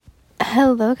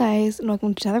Hello guys, and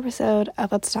welcome to another episode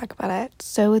of Let's Talk About It.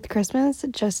 So with Christmas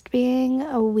just being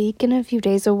a week and a few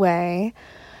days away,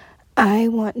 I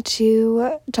want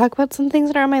to talk about some things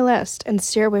that are on my list and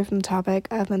steer away from the topic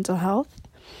of mental health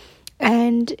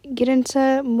and get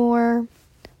into more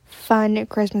fun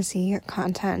Christmassy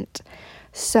content.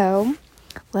 So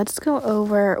let's go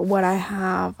over what I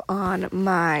have on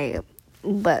my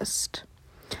list.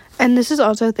 And this is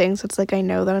also things that's like I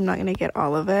know that I'm not going to get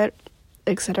all of it,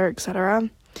 etc.,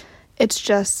 etc. It's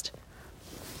just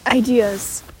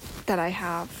ideas that I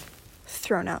have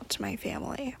thrown out to my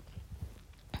family.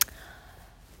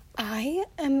 I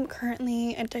am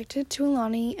currently addicted to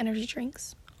Alani energy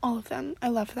drinks. All of them. I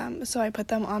love them. So I put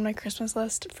them on my Christmas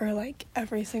list for like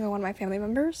every single one of my family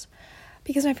members.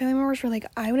 Because my family members were like,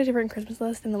 I want a different Christmas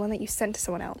list than the one that you sent to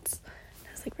someone else. And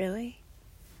I was like, really?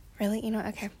 Really? You know,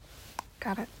 okay.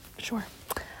 Got it. Sure.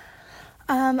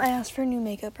 I asked for new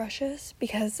makeup brushes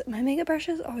because my makeup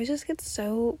brushes always just get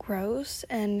so gross,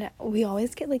 and we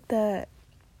always get like the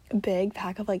big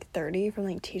pack of like 30 from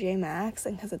like TJ Maxx,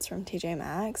 and because it's from TJ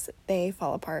Maxx, they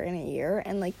fall apart in a year,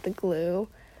 and like the glue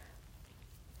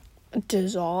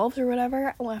dissolves or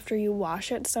whatever after you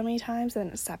wash it so many times, and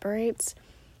then it separates.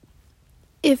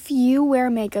 If you wear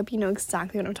makeup, you know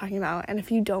exactly what I'm talking about, and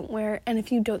if you don't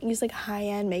use like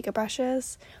high-end makeup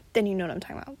brushes, then you know what I'm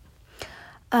talking about.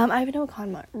 I have Noah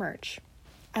Khan merch.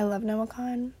 I love Noah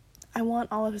Khan. I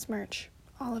want all of his merch.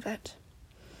 All of it.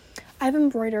 I have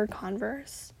embroidered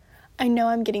Converse. I know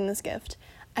I'm getting this gift.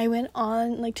 I went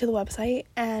on, like, to the website,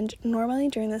 and normally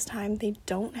during this time, they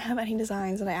don't have any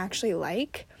designs that I actually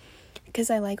like, because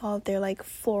I like all of their, like,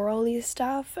 floral-y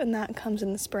stuff, and that comes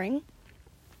in the spring.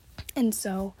 And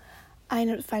so, I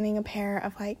ended up finding a pair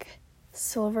of, like,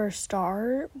 silver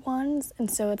star ones,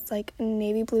 and so it's, like, a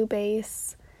navy blue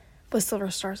base with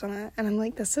silver stars on it, and I'm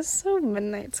like, this is so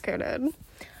Midnight's Coded.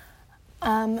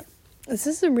 This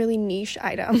is a really niche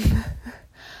item.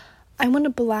 I want a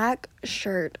black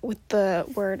shirt with the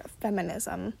word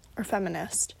feminism or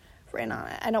feminist written on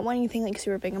it. I don't want anything like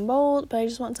super big and bold, but I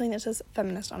just want something that says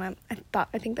feminist on it.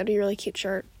 I think that'd be a really cute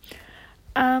shirt.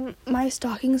 My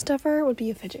stocking stuffer would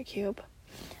be a fidget cube,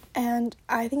 and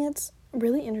I think it's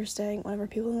really interesting whenever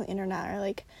people on the internet are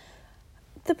like,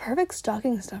 the perfect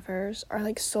stocking stuffers are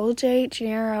like Sol de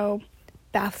Janeiro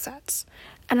bath sets.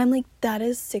 And I'm like, that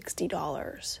is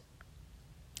 $60.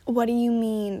 What do you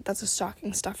mean that's a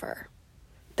stocking stuffer?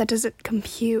 That doesn't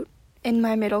compute in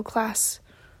my middle class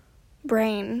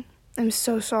brain. I'm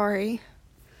so sorry.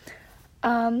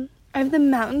 I have the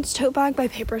Mountains tote bag by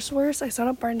Paper Source. I saw it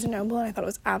at Barnes & Noble and I thought it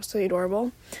was absolutely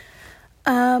adorable.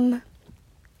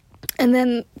 And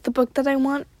then the book that I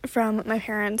want from my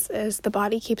parents is The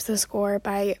Body Keeps the Score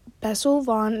by Bessel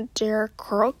van der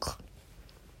Kolk.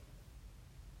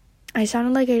 I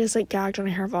sounded like I just like gagged on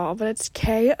a hair ball, but it's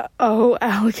Kolk.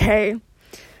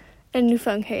 A new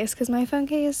phone case, because my phone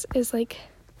case is like,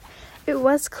 it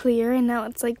was clear and now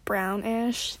it's like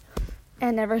brownish.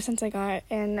 And ever since I got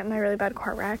in my really bad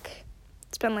car wreck,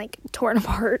 it's been like torn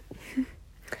apart.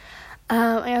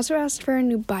 I also asked for a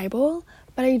new Bible,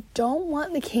 but I don't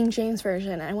want the King James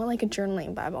Version. I want, like, a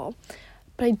journaling Bible.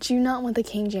 But I do not want the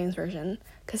King James Version,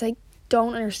 because I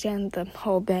don't understand the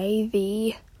whole they,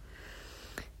 the,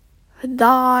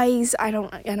 thys. I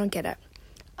don't get it.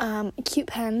 Cute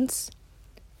pens.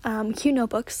 Cute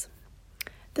notebooks.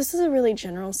 This is a really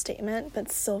general statement, but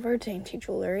silver dainty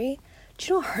jewelry. Do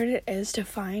you know how hard it is to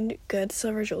find good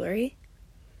silver jewelry?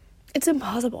 It's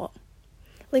impossible.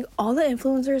 Like, all the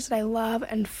influencers that I love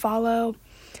and follow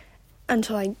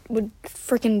until I would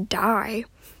freaking die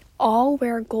all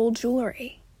wear gold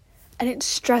jewelry. And it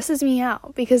stresses me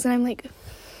out because then I'm like,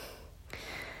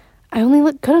 I only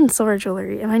look good in silver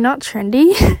jewelry. Am I not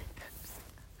trendy?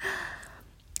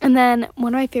 And then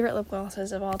one of my favorite lip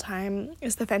glosses of all time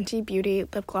is the Fenty Beauty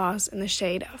lip gloss in the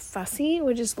shade Fussy,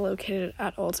 which is located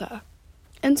at Ulta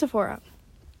and Sephora.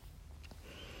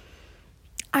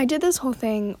 I did this whole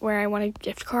thing where I wanted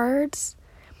gift cards,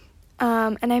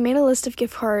 and I made a list of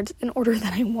gift cards in order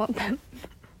that I want them.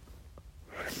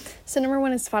 So number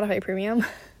 1 is Spotify Premium.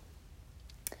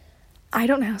 I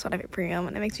don't have Spotify Premium,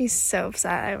 and it makes me so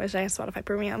upset. I wish I had Spotify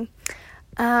Premium.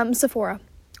 Sephora,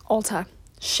 Ulta,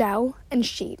 Shell, and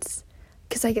Sheets.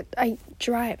 Because I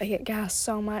get gas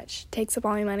so much, takes up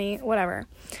all my money, whatever.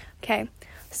 Okay,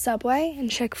 Subway and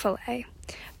Chick-fil-A.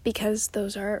 Because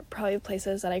those are probably the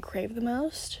places that I crave the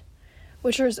most.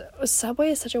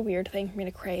 Subway is such a weird thing for me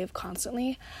to crave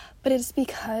constantly. But it's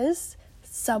because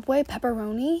Subway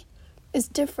pepperoni is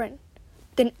different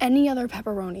than any other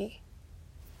pepperoni.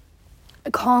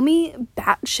 Call me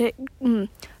bat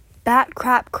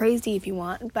crap crazy if you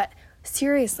want, but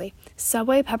Seriously,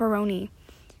 Subway pepperoni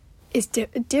is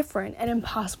different and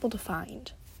impossible to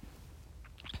find.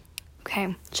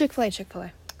 Okay,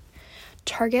 Chick-fil-A.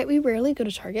 Target, we rarely go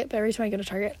to Target, but every time I go to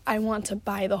Target, I want to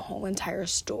buy the whole entire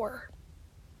store.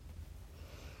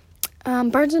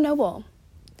 Barnes & Noble,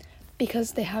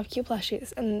 because they have cute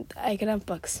plushies, and I can have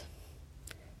books.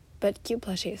 But cute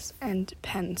plushies, and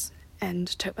pens,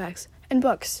 and tote bags, and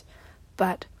books.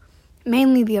 But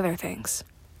mainly the other things.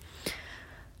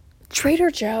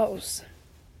 Trader Joe's.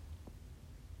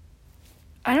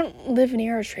 I don't live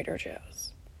near a Trader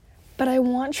Joe's, but I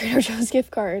want Trader Joe's gift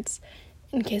cards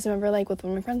in case I'm ever, like, with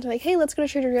one of my friends, like, hey, let's go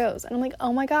to Trader Joe's. And I'm like,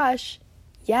 oh my gosh,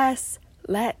 yes,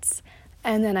 let's.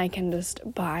 And then I can just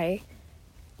buy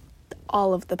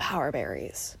all of the Power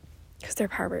Berries, because their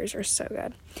Power Berries are so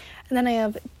good. And then I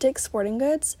have Dick's Sporting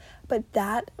Goods, but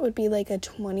that would be like a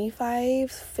 $25,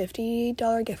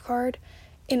 $50 gift card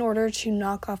in order to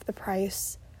knock off the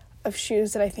price of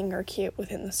shoes that I think are cute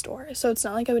within the store. So it's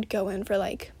not like I would go in for,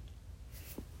 like,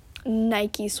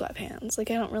 Nike sweatpants. Like,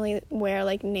 I don't really wear,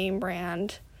 like, name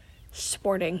brand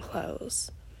sporting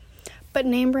clothes. But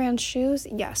name brand shoes,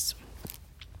 yes.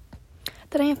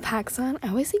 Then I have PacSun. I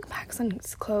always think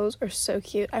PacSun's clothes are so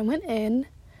cute. I went in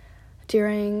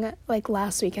during, like,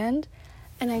 last weekend,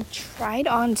 and I tried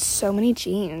on so many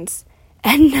jeans,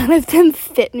 and none of them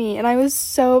fit me, and I was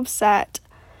so upset.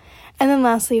 And then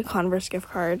lastly, a Converse gift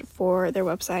card for their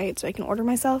website, so I can order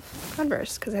myself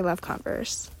Converse, because I love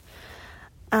Converse.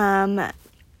 I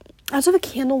also have a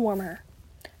candle warmer,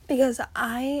 because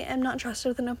I am not trusted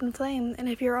with an open flame, and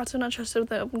if you're also not trusted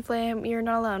with an open flame, you're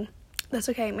not alone. That's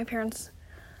okay. My parents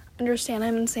understand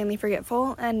I'm insanely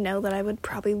forgetful, and know that I would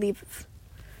probably leave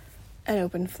an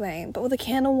open flame. But with a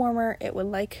candle warmer, it would,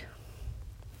 like,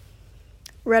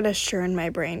 register in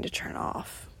my brain to turn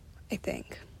off, I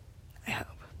think. I hope.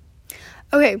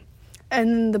 Okay,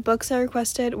 and the books I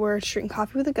requested were Drink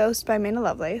Coffee with a Ghost by Amanda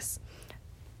Lovelace,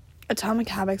 Atomic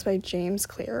Habits by James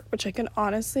Clear, which I can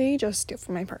honestly just steal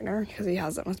from my partner because he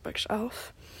has it on his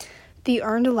bookshelf, The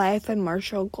Earned Life by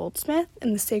Marshall Goldsmith,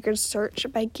 and The Sacred Search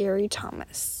by Gary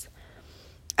Thomas.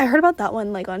 I heard about that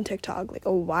one, like, on TikTok, like,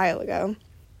 a while ago,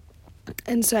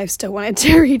 and so I still wanted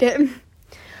to read it.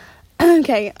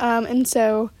 Okay, and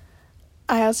so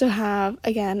I also have,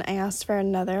 again, I asked for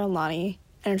another Alani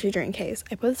energy drink case.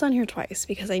 I put this on here twice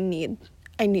because I need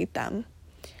them.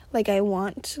 Like, I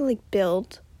want to, like,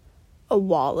 build a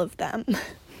wall of them.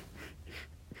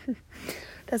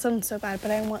 That sounds so bad, but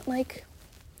I want, like,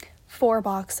 4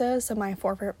 boxes of my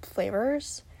 4 favorite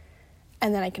flavors,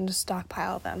 and then I can just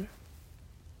stockpile them.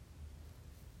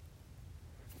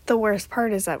 The worst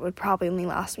part is that would probably only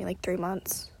last me, like, 3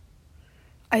 months.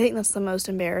 I think that's the most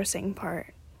embarrassing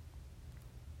part.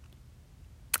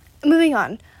 Moving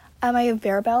on. I have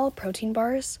Veribell protein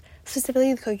bars,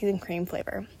 specifically the cookies and cream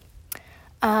flavor.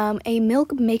 A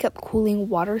milk makeup cooling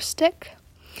water stick,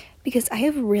 because I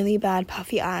have really bad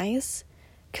puffy eyes,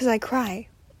 because I cry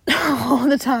all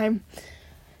the time.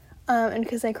 And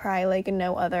because I cry like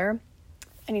no other,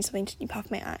 I need something to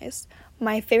depuff my eyes.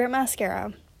 My favorite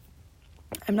mascara,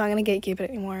 I'm not going to gatekeep it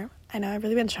anymore. I know, I've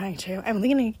really been trying to. I'm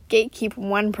only going to gatekeep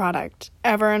one product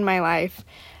ever in my life,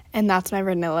 and that's my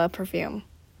vanilla perfume.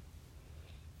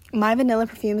 My vanilla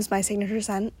perfume is my signature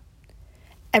scent.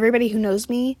 Everybody who knows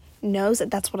me knows that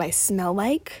that's what I smell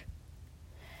like.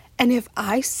 And if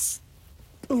I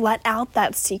let out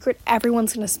that secret,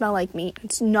 everyone's going to smell like me.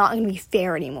 It's not going to be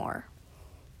fair anymore.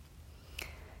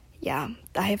 Yeah,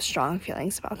 I have strong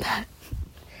feelings about that.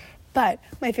 But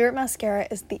my favorite mascara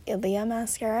is the Ilia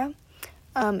mascara.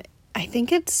 I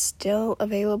think it's still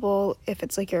available if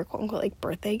it's like your quote-unquote like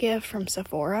birthday gift from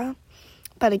Sephora.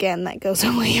 But again, that goes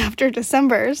away after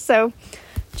December, so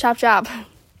chop chop.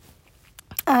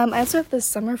 I also have this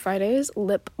Summer Fridays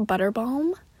Lip Butter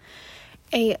Balm,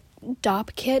 a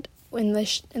Dop kit in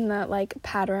the like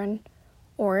pattern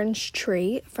orange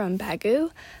tree from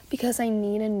Baggu, because I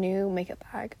need a new makeup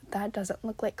bag that doesn't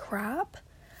look like crap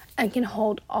and can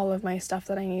hold all of my stuff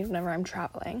that I need whenever I'm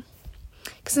traveling.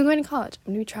 Because I'm going to college.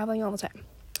 I'm going to be traveling all the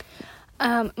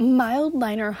time. Mild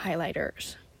liner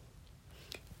highlighters.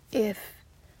 If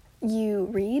you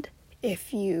read,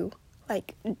 if you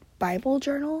like Bible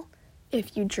journal,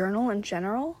 if you journal in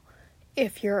general,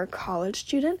 if you're a college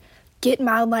student, get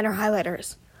mild liner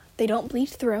highlighters. They don't bleed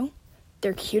through.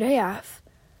 They're cute AF.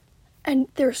 And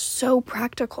they're so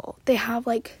practical. They have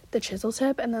like the chisel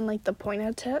tip and then like the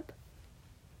pointed tip.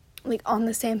 Like on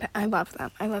the same I love them.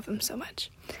 I love them so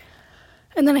much.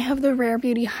 And then I have the Rare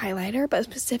Beauty highlighter, but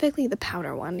specifically the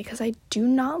powder one, because I do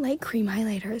not like cream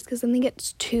highlighters, because then they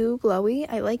get too glowy.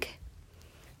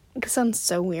 It sounds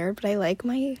so weird, but I like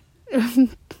my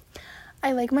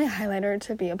I like my highlighter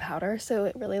to be a powder, so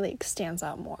it really, like, stands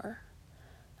out more.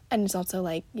 And it's also,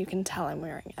 like, you can tell I'm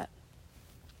wearing it.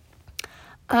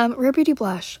 Rare Beauty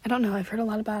blush. I don't know. I've heard a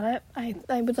lot about it.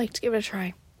 I would like to give it a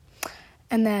try.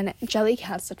 And then Jelly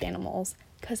Cat stuffed animals,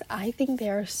 because I think they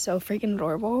are so freaking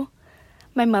adorable.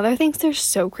 My mother thinks they're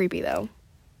so creepy, though.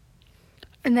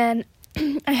 And then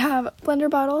I have blender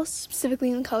bottles, specifically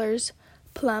in the colors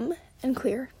plum and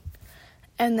clear.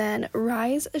 And then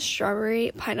Rise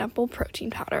Strawberry Pineapple Protein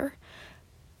Powder,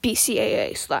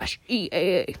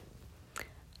 BCAA/EAA.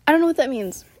 I don't know what that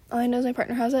means. All I know is my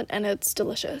partner has it, and it's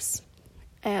delicious.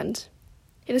 And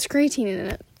it has creatine in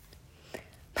it.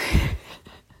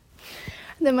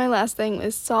 Then my last thing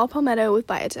was saw palmetto with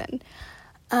biotin.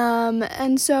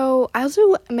 And so I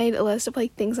also made a list of,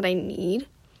 like, things that I need.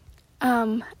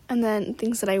 And then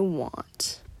things that I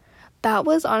want. That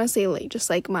was honestly, like, just,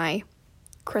 like, my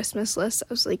Christmas list that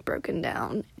was, like, broken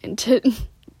down into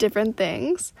different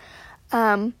things.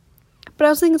 But I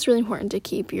also think it's really important to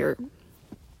keep your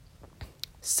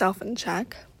self in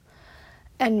check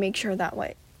and make sure that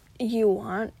what you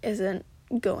want isn't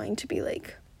going to be,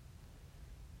 like,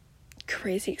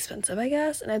 crazy expensive, I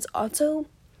guess. And it's also,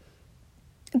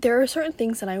 there are certain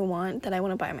things that I want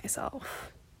to buy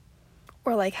myself,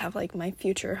 or, like, have, like, my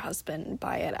future husband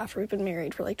buy it after we've been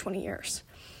married for, like, 20 years.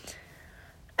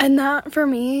 And that, for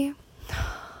me,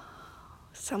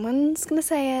 someone's gonna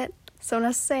say it, someone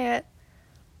has to say it,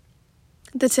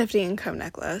 the Tiffany & Co.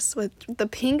 necklace with the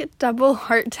pink double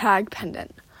heart tag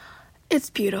pendant. It's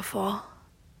beautiful.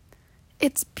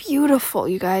 It's beautiful,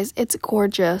 you guys. It's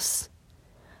gorgeous.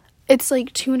 It's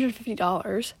like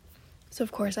 $250. So,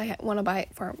 of course, I want to buy it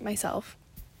for myself.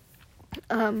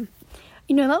 You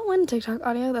know that one TikTok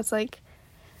audio that's like,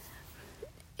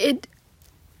 it'd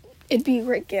be a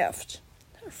great gift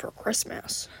for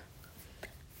Christmas.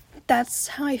 That's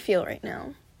how I feel right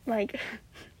now. Like,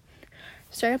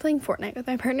 started playing Fortnite with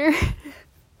my partner.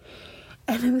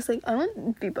 And I was like, I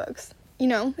want V-Bucks. You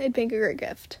know, it'd make a great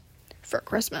gift for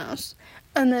Christmas.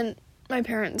 And then my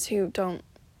parents who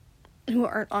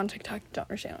aren't on TikTok don't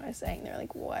understand what I was saying. They're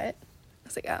like, what? I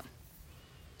was like, oh,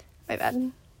 my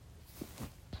bad.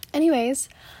 Anyways,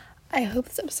 I hope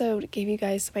this episode gave you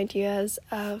guys some ideas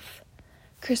of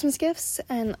Christmas gifts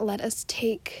and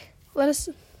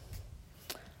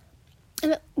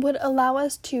and it would allow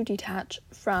us to detach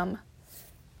from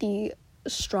the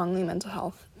strongly mental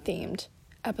health themed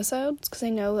episodes, because I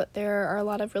know that there are a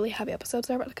lot of really happy episodes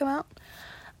that are about to come out.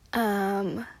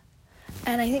 And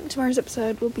I think tomorrow's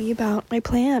episode will be about my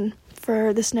plan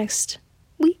for this next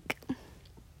week.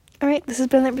 Alright, this has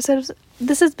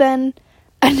been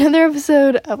another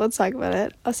episode of Let's Talk About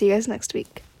It. I'll see you guys next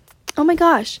week. Oh my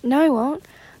gosh, no I won't.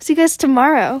 See you guys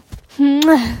tomorrow.